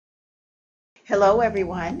Hello,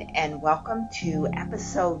 everyone, and welcome to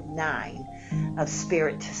episode 9 of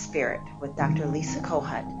Spirit to Spirit with Dr. Lisa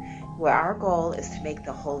Kohut, where our goal is to make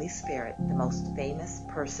the Holy Spirit the most famous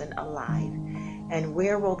person alive, and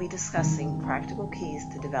where we'll be discussing practical keys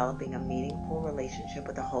to developing a meaningful relationship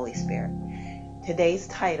with the Holy Spirit. Today's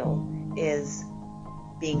title is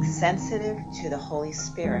Being Sensitive to the Holy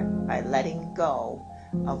Spirit by Letting Go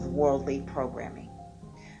of Worldly Programming.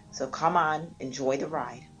 So come on, enjoy the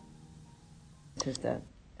ride.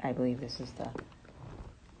 I believe this is the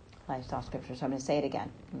lifestyle scripture. So I'm going to say it again.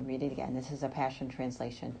 I'm going to read it again. This is a Passion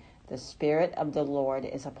Translation. The Spirit of the Lord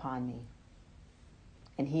is upon me,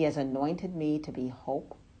 and He has anointed me to be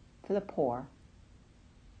hope for the poor,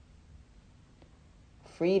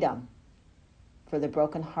 freedom for the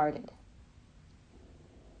brokenhearted,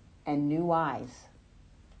 and new eyes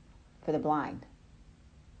for the blind,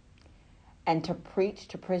 and to preach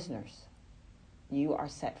to prisoners, you are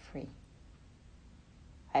set free.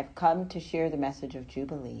 I have come to share the message of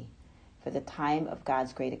Jubilee, for the time of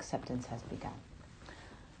God's great acceptance has begun.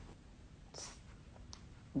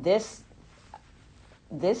 This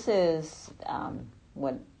is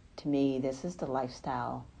what, to me, this is the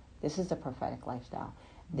lifestyle. This is the prophetic lifestyle.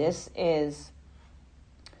 This is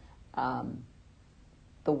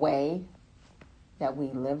the way that we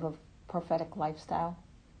live a prophetic lifestyle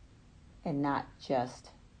and not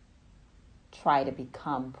just try to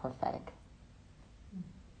become prophetic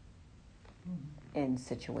in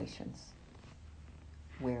situations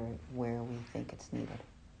where we think it's needed.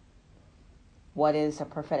 What is a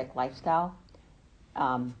prophetic lifestyle?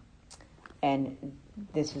 And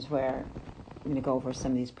this is where I'm going to go over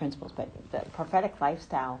some of these principles. But the prophetic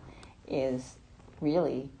lifestyle is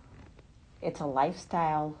really, it's a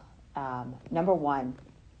lifestyle. Number one,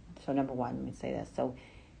 let me say this. So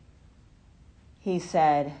he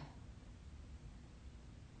said,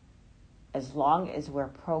 as long as we're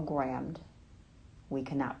programmed, we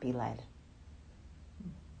cannot be led.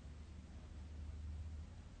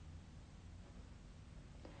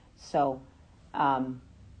 So, and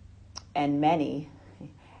many,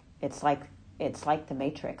 it's like the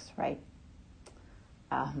Matrix, right?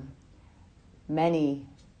 Many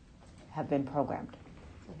have been programmed.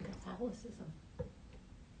 Like Catholicism.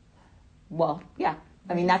 Well, yeah.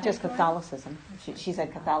 I mean, not just Catholicism. She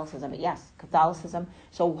said Catholicism, but yes, Catholicism.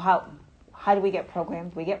 So how do we get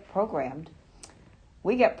programmed? We get programmed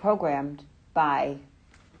by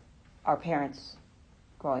our parents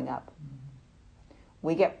growing up.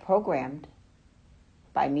 We get programmed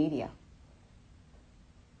by media.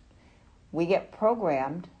 We get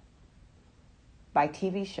programmed by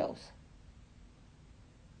TV shows.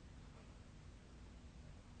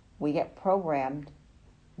 We get programmed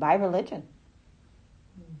by religion,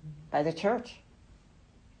 by the church.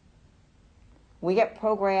 We get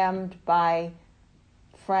programmed by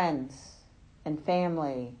friends and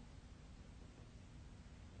family.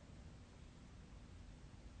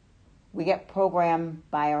 We get programmed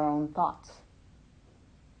by our own thoughts.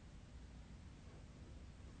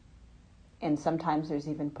 And sometimes there's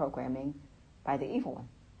even programming by the evil one.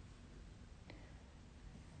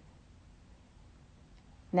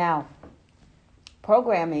 Now,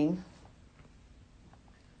 programming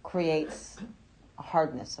creates a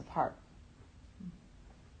hardness of heart.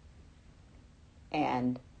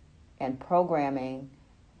 And programming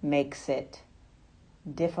makes it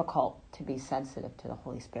difficult to be sensitive to the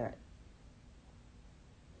Holy Spirit.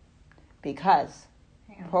 Because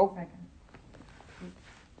Hang on a second.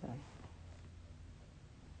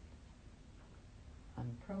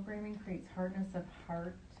 Programming creates hardness of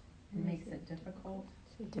heart and makes it difficult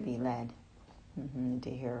to be led, to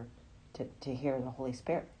hear the Holy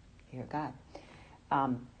Spirit, to hear God.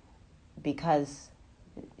 Because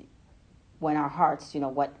when our hearts,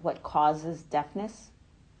 what causes deafness?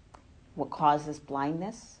 What causes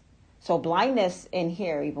blindness? So blindness in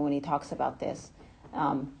here, even when he talks about this,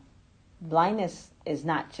 blindness is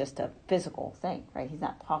not just a physical thing, right? He's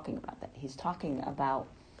not talking about that. He's talking about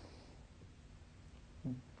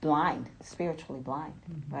blind, spiritually blind,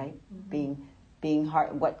 right? Being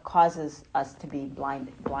hard. What causes us to be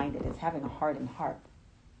blinded is having a hardened heart,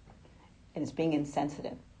 and it's being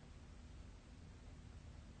insensitive.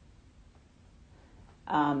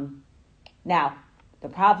 Now, the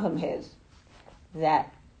problem is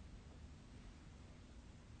that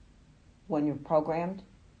when you're programmed,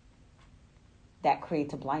 that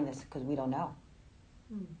creates a blindness because we don't know.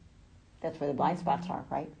 That's where the blind spots are,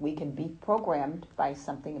 right? We can be programmed by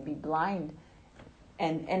something and be blind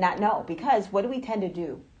and not know. Because what do we tend to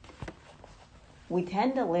do? We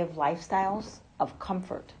tend to live lifestyles of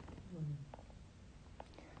comfort.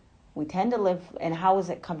 We tend to live, and how is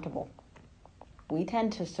it comfortable? we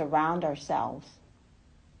tend to surround ourselves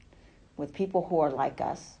with people who are like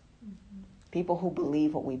us, people who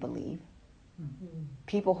believe what we believe,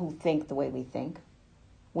 people who think the way we think.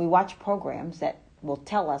 We watch programs that will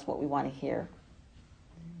tell us what we want to hear,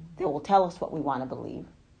 that will tell us what we want to believe,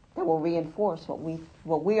 that will reinforce what we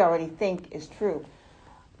already think is true.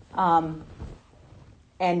 And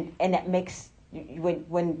that makes,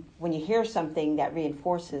 when you hear something that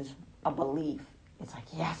reinforces a belief, it's like,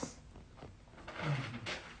 yes.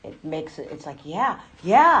 It makes it, it's like, yeah,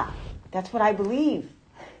 that's what I believe.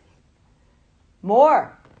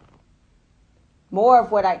 More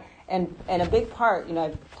of what and a big part,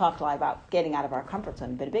 I've talked a lot about getting out of our comfort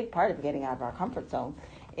zone, but a big part of getting out of our comfort zone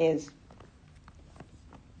is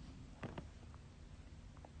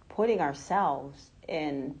putting ourselves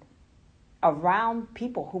around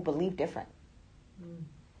people who believe different,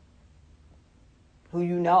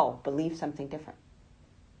 who believe something different.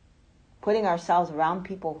 Putting ourselves around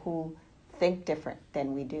people who think different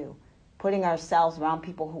than we do. Putting ourselves around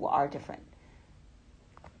people who are different.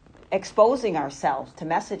 Exposing ourselves to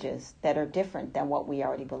messages that are different than what we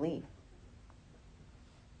already believe.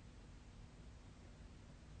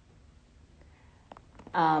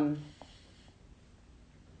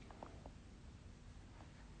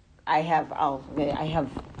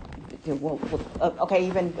 We'll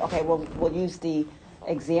use the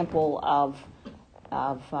example of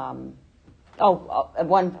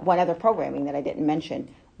one other programming that I didn't mention.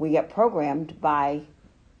 We get programmed by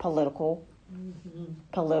political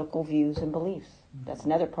views and beliefs. That's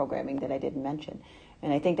another programming that I didn't mention.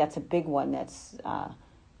 And I think that's a big one that's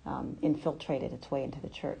infiltrated its way into the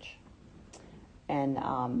church. And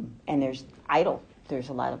there's there's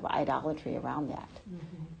a lot of idolatry around that.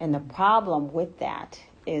 Mm-hmm. And the problem with that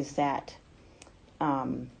is that,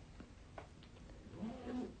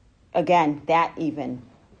 again, that even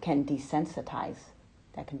can desensitize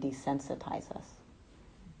us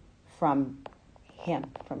from him,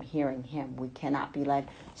 from hearing him. We cannot be led.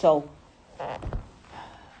 So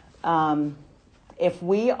if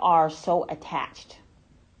we are so attached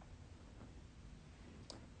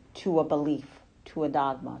to a belief, to a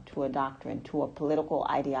dogma, to a doctrine, to a political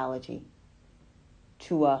ideology,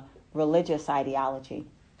 to a religious ideology,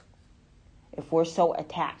 if we're so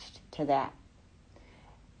attached to that,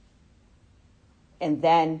 and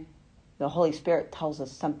then the Holy Spirit tells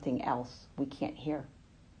us something else we can't hear,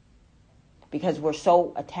 because we're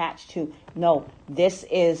so attached to, no, this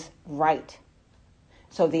is right.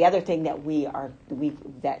 So the other thing that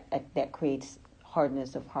that creates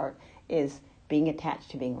hardness of heart is being attached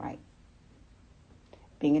to being right,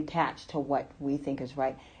 being attached to what we think is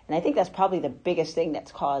right. And I think that's probably the biggest thing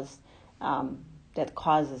that causes the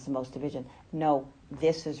most division. No,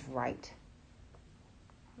 this is right.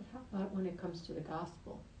 But how about when it comes to the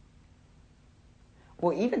gospel?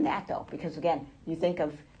 Well, even that, though, because, again, you think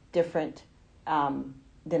of different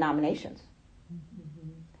denominations. Mm-hmm.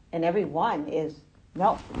 And every one is,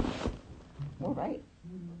 no, we're right.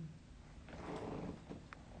 Mm-hmm.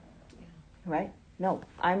 Right? No,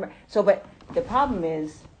 I'm right. So, but the problem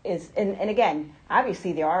is and again,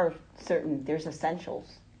 obviously there's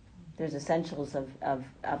essentials. There's essentials of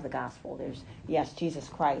the gospel. There's, yes, Jesus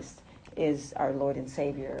Christ is our Lord and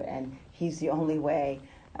Savior, and he's the only way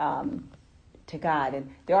to God. And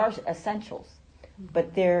there are essentials.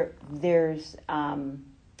 But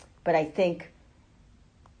but I think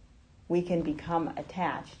we can become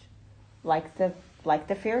attached, like the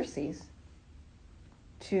Pharisees,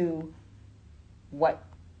 to what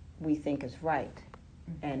we think is right,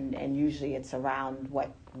 and usually it's around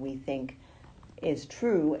what we think is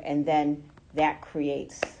true, and then that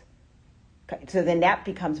creates. So then that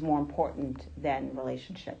becomes more important than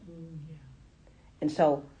relationship, and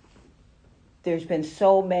so. There's been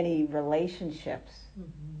so many relationships,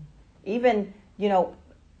 even,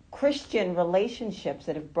 Christian relationships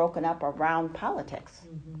that have broken up around politics.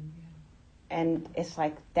 Mm-hmm. And it's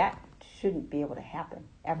like, that shouldn't be able to happen,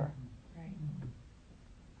 ever. Right.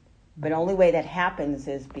 But the only way that happens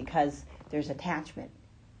is because there's attachment.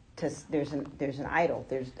 There's an idol.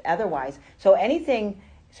 There's otherwise. So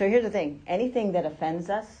here's the thing. Anything that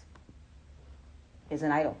offends us is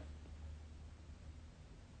an idol.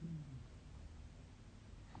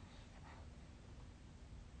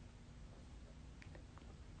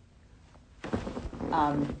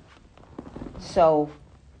 So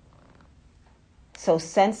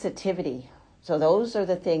sensitivity. So those are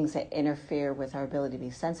the things that interfere with our ability to be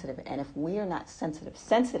sensitive. And if we are not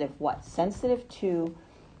sensitive what? Sensitive to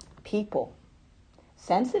people.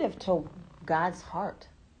 Sensitive to God's heart.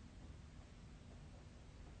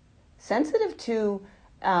 Sensitive to,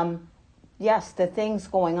 yes, the things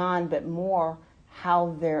going on, but more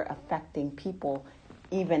how they're affecting people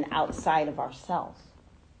even outside of ourselves.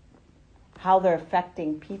 How they're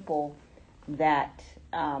affecting people that,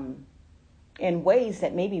 in ways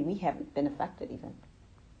that maybe we haven't been affected even.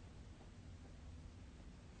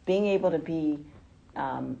 Being able to be,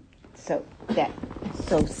 so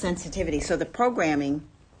sensitivity. So the programming,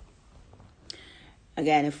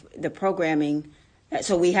 again,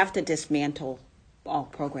 so we have to dismantle all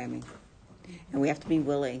programming. And we have to be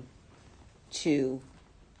willing to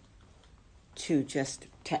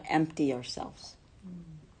empty ourselves.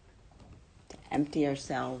 To empty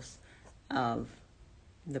ourselves of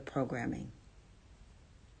the programming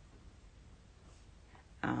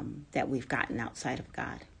that we've gotten outside of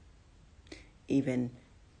God. Even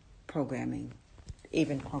programming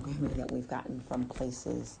that we've gotten from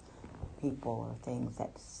places, people, or things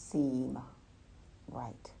that seem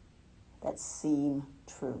right, that seem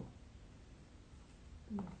true.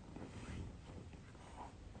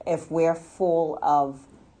 If we're full of,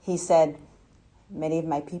 he said, many of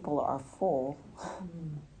my people are full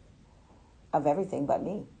of everything but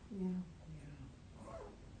me. Yeah.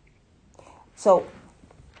 So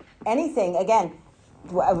anything, again,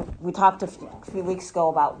 we talked a few weeks ago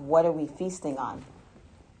about what are we feasting on.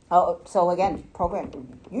 Oh, so again,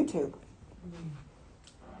 YouTube.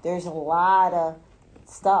 There's a lot of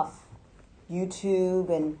stuff, YouTube,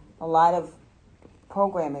 and a lot of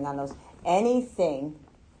programming on those. Anything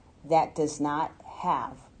that that's not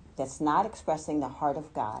expressing the heart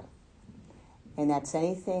of God, and that's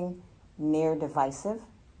anything near divisive,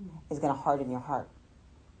 is going to harden your heart.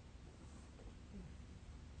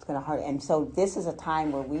 It's going to harden. And so this is a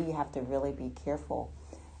time where we have to really be careful,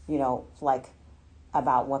 like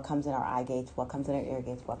about what comes in our eye gates, what comes in our ear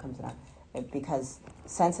gates, what comes in our... Because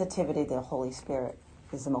sensitivity to the Holy Spirit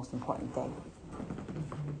is the most important thing.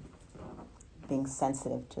 Being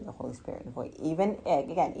sensitive to the Holy Spirit. Even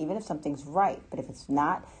if something's right, but if it's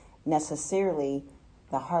not necessarily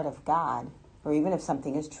the heart of God, or even if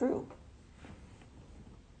something is true,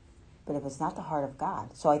 but if it's not the heart of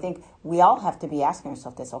God. So I think we all have to be asking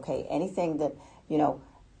ourselves this, okay, anything that,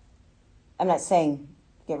 I'm not saying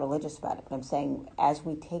get religious about it, but I'm saying as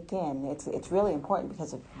we take in, it's really important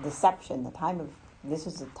because of deception, this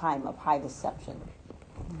is a time of high deception,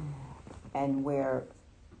 and where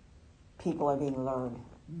people are being lured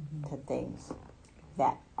to things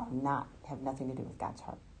that have nothing to do with God's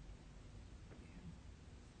heart.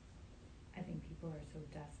 I think people are so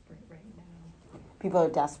desperate right now. People are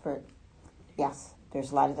desperate. Yes,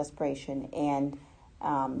 there's a lot of desperation, and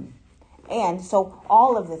so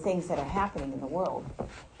all of the things that are happening in the world,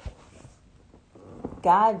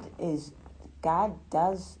 God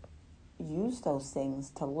does use those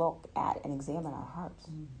things to look at and examine our hearts.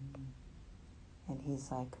 And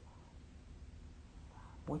he's like,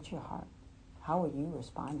 what's your heart? How are you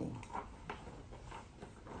responding?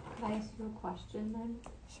 Could I ask you a question then?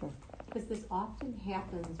 Sure. Because this often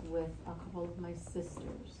happens with a couple of my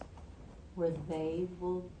sisters, where they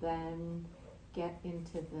will then get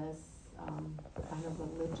into this kind of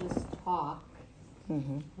religious talk,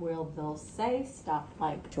 where they'll say stuff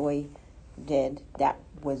like... Joy did. That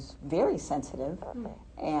was very sensitive.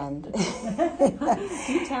 And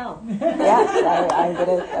You tell. yes,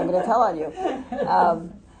 I'm gonna tell on you.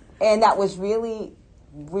 And that was really,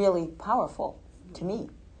 really powerful to me.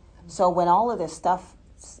 So when all of this stuff,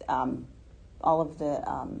 all of the,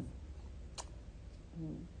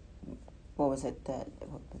 what was it?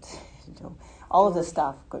 All of the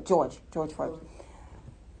stuff. George Floyd.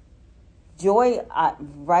 Joy,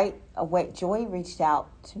 right away. Joy reached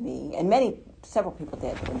out to me, and several people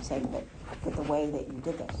did, and saying that the way that you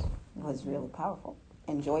did this was really powerful.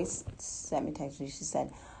 And Joyce sent me a text. She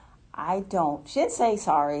said, she didn't say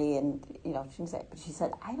sorry, and she didn't say, but she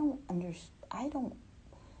said, I don't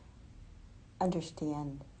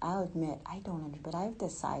understand. I'll admit I don't understand, but I've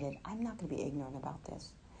decided I'm not going to be ignorant about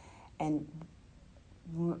this, and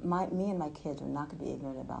me and my kids are not going to be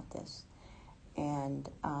ignorant about this, and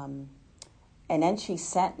then she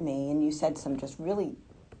sent me, and you said some just really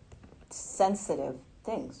sensitive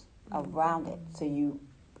things around it. So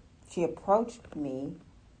she approached me,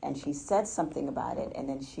 and she said something about it, and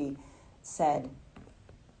then she sent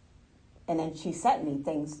me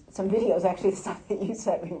things, some videos, actually. The stuff that you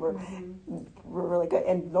sent me were really good,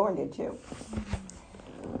 and Lauren did too.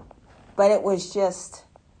 But it was just,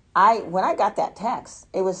 when I got that text,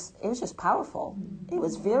 it was just powerful. It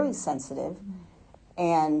was very sensitive,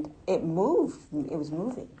 and it moved. It was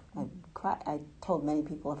moving. I told many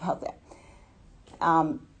people about that,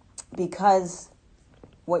 because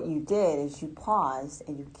what you did is you paused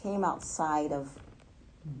and you came outside of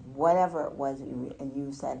whatever it was, and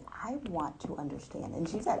you said, I want to understand. And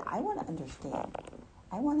she said, I want to understand.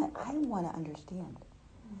 I want to understand.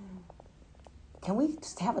 Can we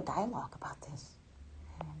just have a dialogue about this?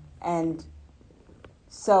 And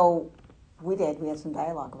so we did. We had some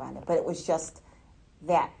dialogue around it. But it was just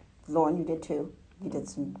that. Lauren, you did too. You did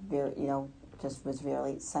some very, just was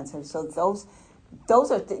very sensitive. So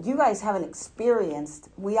those are, you guys haven't experienced,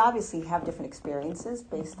 we obviously have different experiences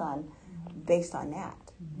based on that.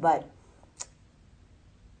 But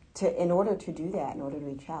in order to do that, in order to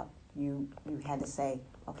reach out, you had to say,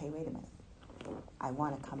 okay, wait a minute. I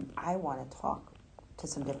want to talk to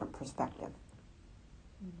some different perspective.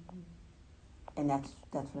 And that's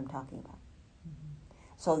what I'm talking about.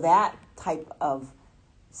 So that type of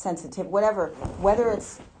sensitive, whether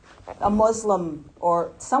it's a Muslim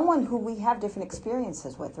or someone who we have different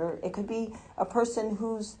experiences with, or it could be a person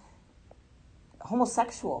who's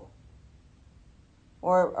homosexual,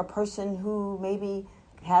 or a person who maybe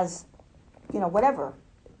has, whatever,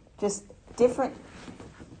 just different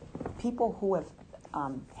people who have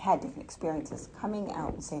had different experiences coming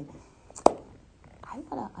out and saying, I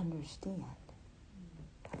want to understand,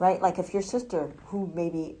 right? Like if your sister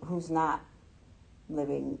who's not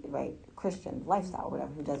living Christian lifestyle, or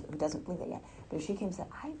whatever, who doesn't believe that yet, but if she came and said,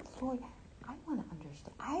 Lord, I want to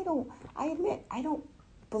understand. I admit I don't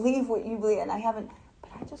believe what you believe, and I haven't,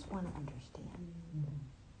 but I just want to understand.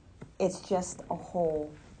 It's just a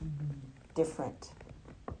whole different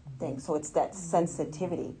thing. So it's that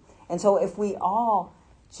sensitivity. And so if we all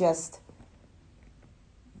just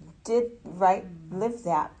live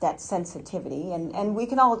that sensitivity, and we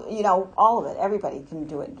can all, all of it, everybody can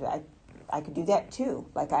do it. I could do that too.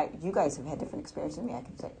 Like you guys have had different experiences than me. I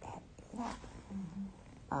can say, yeah.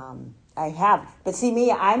 I have. But see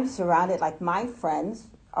me, I'm surrounded, like my friends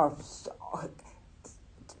are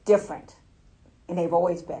different. And they've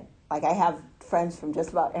always been. Like I have friends from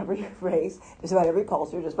just about every race, just about every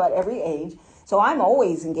culture, just about every age. So I'm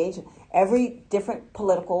always engaged in every different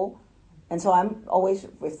political. And so I'm always,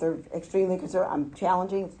 if they're extremely conservative, I'm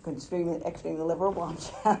challenging. If they're extremely liberal,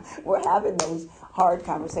 we're having those hard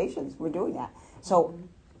conversations. We're doing that. So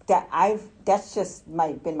that's just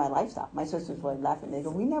been my lifestyle. My sisters were laughing. They go,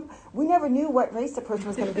 we never knew what race the person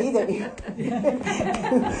was going to be that you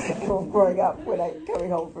growing up when coming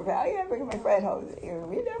home from family. I bring my friend home.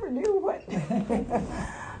 We never knew what.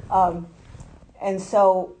 And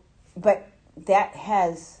so, but that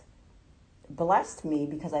has blessed me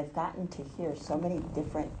because I've gotten to hear so many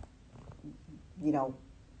different,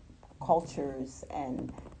 cultures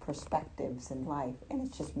and perspectives in life, and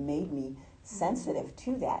it's just made me sensitive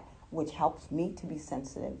to that, which helps me to be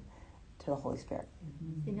sensitive to the Holy Spirit.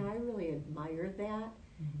 I really admire that,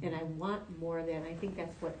 and I want more of that. And I think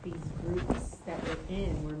that's what these groups that we're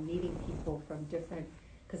in, we're meeting people from different,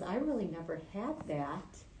 because I really never had that.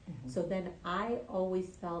 So then I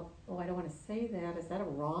always felt, I don't want to say that. Is that a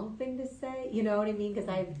wrong thing to say? You know what I mean? Because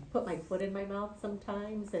I put my foot in my mouth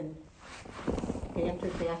sometimes and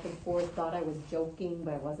bantered back and forth, thought I was joking,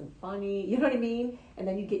 but it wasn't funny. You know what I mean? And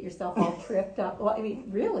then you get yourself all tripped up. Well, I mean,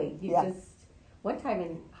 really, one time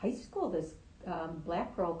in high school, this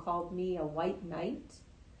black girl called me a white knight.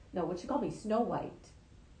 No, she called me Snow White.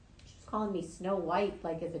 She was calling me Snow White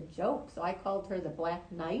like as a joke. So I called her the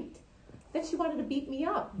Black Knight. Then she wanted to beat me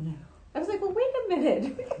up. No. I was like, well, wait a minute.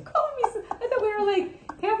 You're calling me I thought we were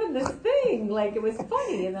having this thing. It was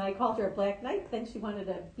funny. And then I called her a Black Knight. Then she wanted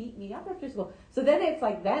to beat me up after school. So then it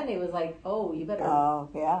was like, oh, you better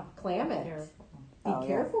clam it. Be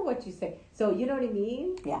careful what you say. So you know what I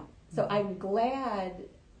mean? Yeah. So I'm glad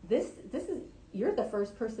you're the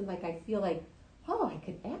first person I feel like, I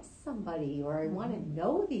could ask somebody, or I want to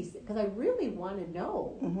know these, because I really want to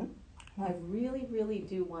know. Mm-hmm. I really, really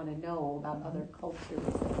do want to know about other cultures,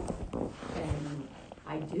 and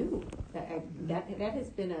I do. That has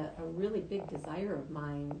been a really big desire of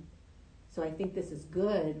mine. So I think this is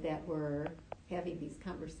good that we're having these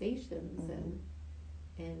conversations,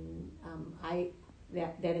 and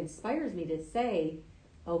that inspires me to say,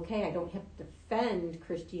 okay, I don't have to defend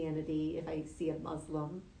Christianity if I see a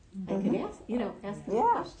Muslim. I can ask them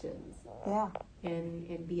questions,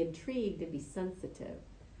 and be intrigued and be sensitive.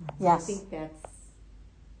 Yes. I think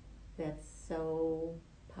that's so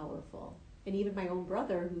powerful. And even my own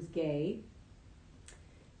brother, who's gay,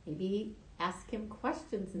 maybe ask him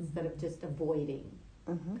questions instead of just avoiding,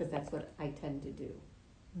 because that's what I tend to do.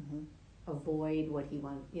 Avoid what he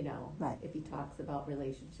wants, right. If he talks about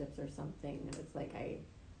relationships or something, and it's like I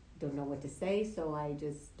don't know what to say, so I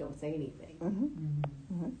just don't say anything.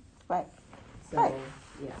 Right. So, right.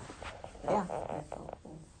 That's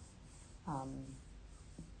helpful.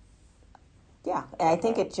 Yeah, and I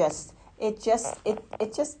think it just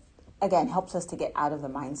again helps us to get out of the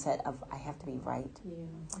mindset of I have to be right,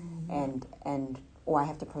 and or I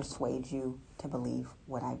have to persuade you to believe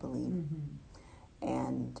what I believe,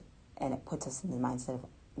 and it puts us in the mindset of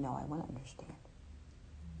no, I want to understand.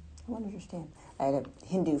 I want to understand. I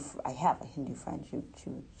have a Hindu friend. She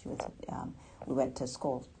was we went to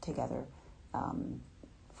school together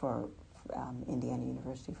for Indiana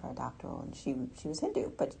University for a doctoral, and she was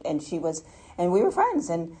Hindu, and we were friends,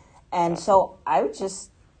 and so I would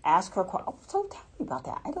just ask her, so tell me about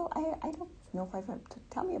that. I don't know if I've ever,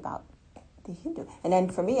 tell me about the Hindu, and then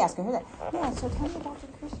for me asking her that, yeah, so tell me about the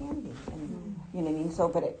Christianity, and you know what I mean. So,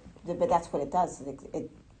 but that's what it does. It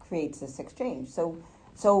creates this exchange. So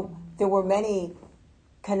there were many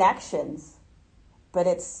connections, but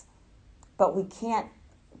we can't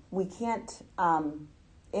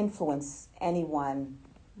influence anyone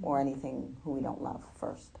or anything who we don't love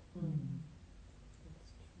first.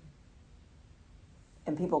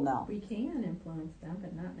 And people know. We can influence them,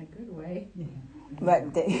 but not in a good way.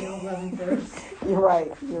 But We don't love them first. You're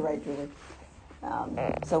right, Julie.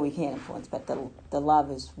 So we can't influence, but the love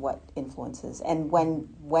is what influences. And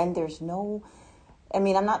when there's no, I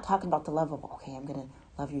mean, I'm not talking about the love of, okay, I'm going to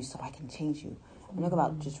love you so I can change you. I'm talking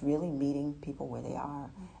about just really meeting people where they are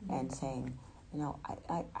and saying, you know,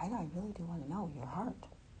 I really do want to know your heart.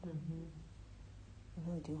 I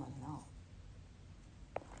really do want to know.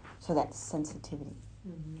 So that sensitivity.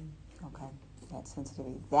 Okay, that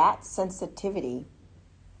sensitivity,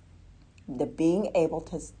 the being able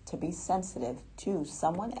to be sensitive to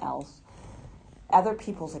someone else, other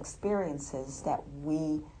people's experiences that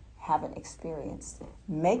we haven't experienced,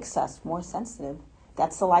 makes us more sensitive.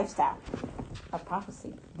 That's the lifestyle of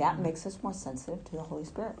prophecy. That makes us more sensitive to the Holy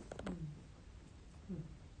Spirit.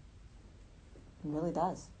 It really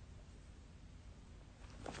does.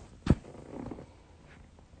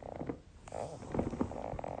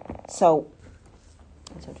 So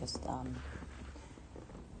just,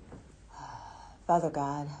 Father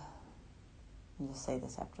God, and just say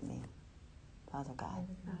this after me. Father God,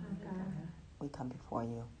 we come before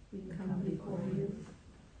you.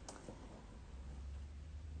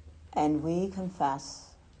 And we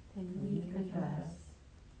confess. And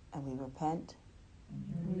we repent.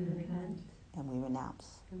 And we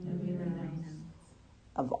renounce.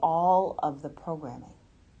 Of all of the programming.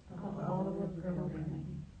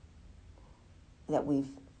 That we've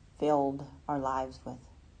filled our lives with.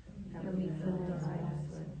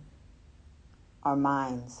 Our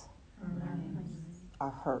minds.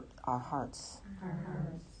 Our hearts.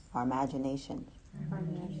 Our imaginations.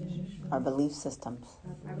 Our belief systems.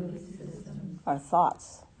 Our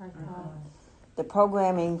thoughts. The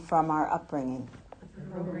programming from our upbringing.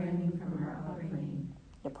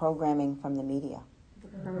 The programming from the media.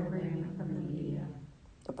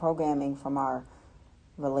 The programming from our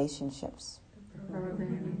relationships.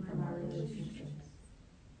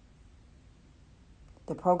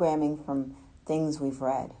 The programming from things we've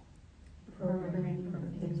read.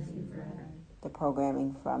 The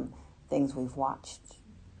programming from things we've watched.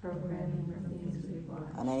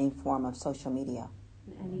 On any form of social media.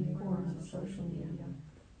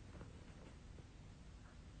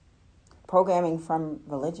 Programming from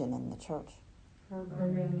religion and the church.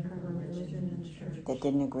 That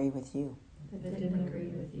didn't agree with you.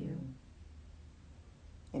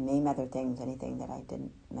 And name other things, anything that I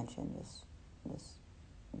didn't mention, just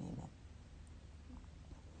name it.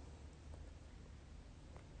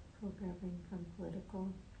 Programming from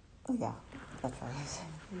political. Oh yeah, that's right.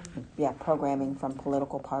 Yeah, programming from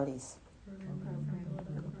political parties.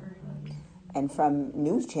 And from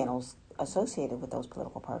news channels associated with those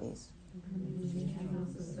political parties.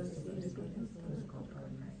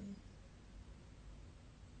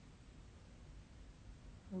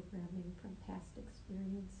 Programming from past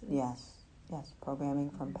experiences. Yes, programming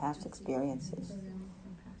from past experiences.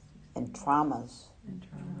 And traumas.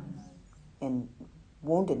 And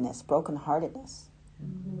woundedness, brokenheartedness.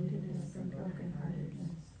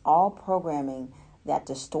 All programming that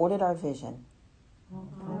distorted our vision.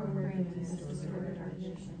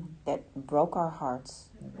 That broke our hearts.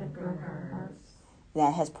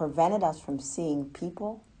 That has prevented us from seeing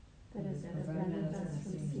people.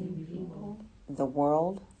 The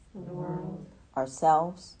world.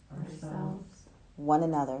 Ourselves. One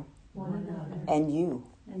another. And you.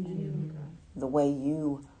 The way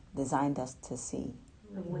you designed us to see.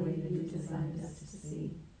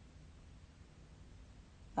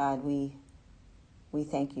 God, we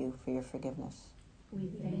thank you for your forgiveness. We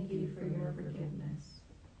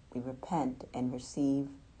repent and receive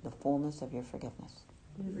the fullness of your forgiveness.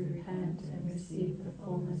 We repent and receive the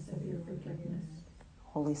fullness of your forgiveness.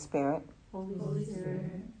 Holy Spirit, Holy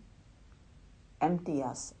Spirit, empty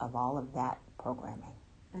us of all of that programming.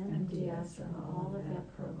 empty us of all of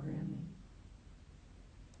that programming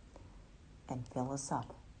And fill us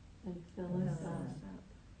up and fill us up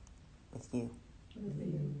with you, with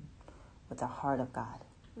you, with the heart of God,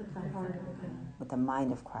 with the heart of God, with the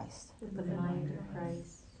mind of Christ, with the mind of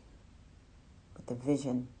Christ, with the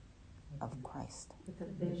vision of Christ, with the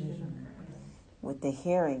vision of Christ, with the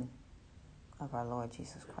hearing of our Lord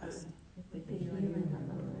Jesus Christ. with the healing of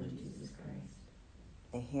the Lord Jesus Christ.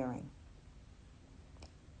 The hearing.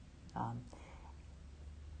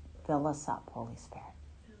 Fill us up, Holy Spirit.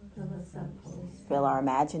 Fill us up, Holy Spirit. Fill our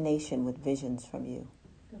imagination with visions from you.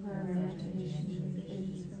 Fill our imagination with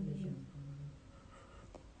visions from you.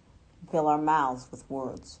 Fill our mouths with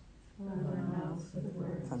words Fill our mouths with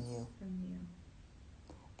words from you. From you.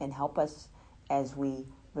 And help us as we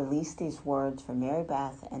release these words from Mary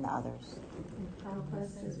Beth and others And help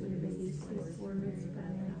us as we release these words from your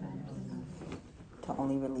mouth and us. to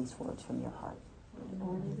only release words from your heart. And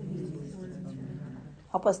only release these words from your heart.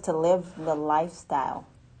 Help us to live the lifestyle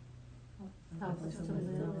Help us to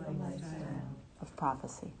live a lifestyle of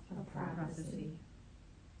prophecy. of prophecy.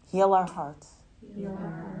 Heal our hearts Heal our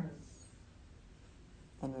hearts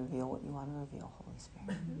and reveal what you want to reveal, Holy Spirit.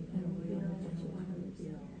 and reveal what you want to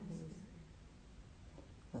reveal.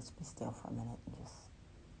 Let's be still for a minute and just...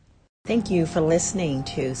 Thank you for listening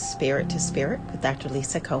to Spirit with Dr.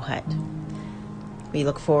 Lisa Kohut. We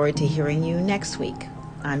look forward to hearing you next week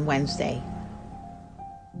on Wednesday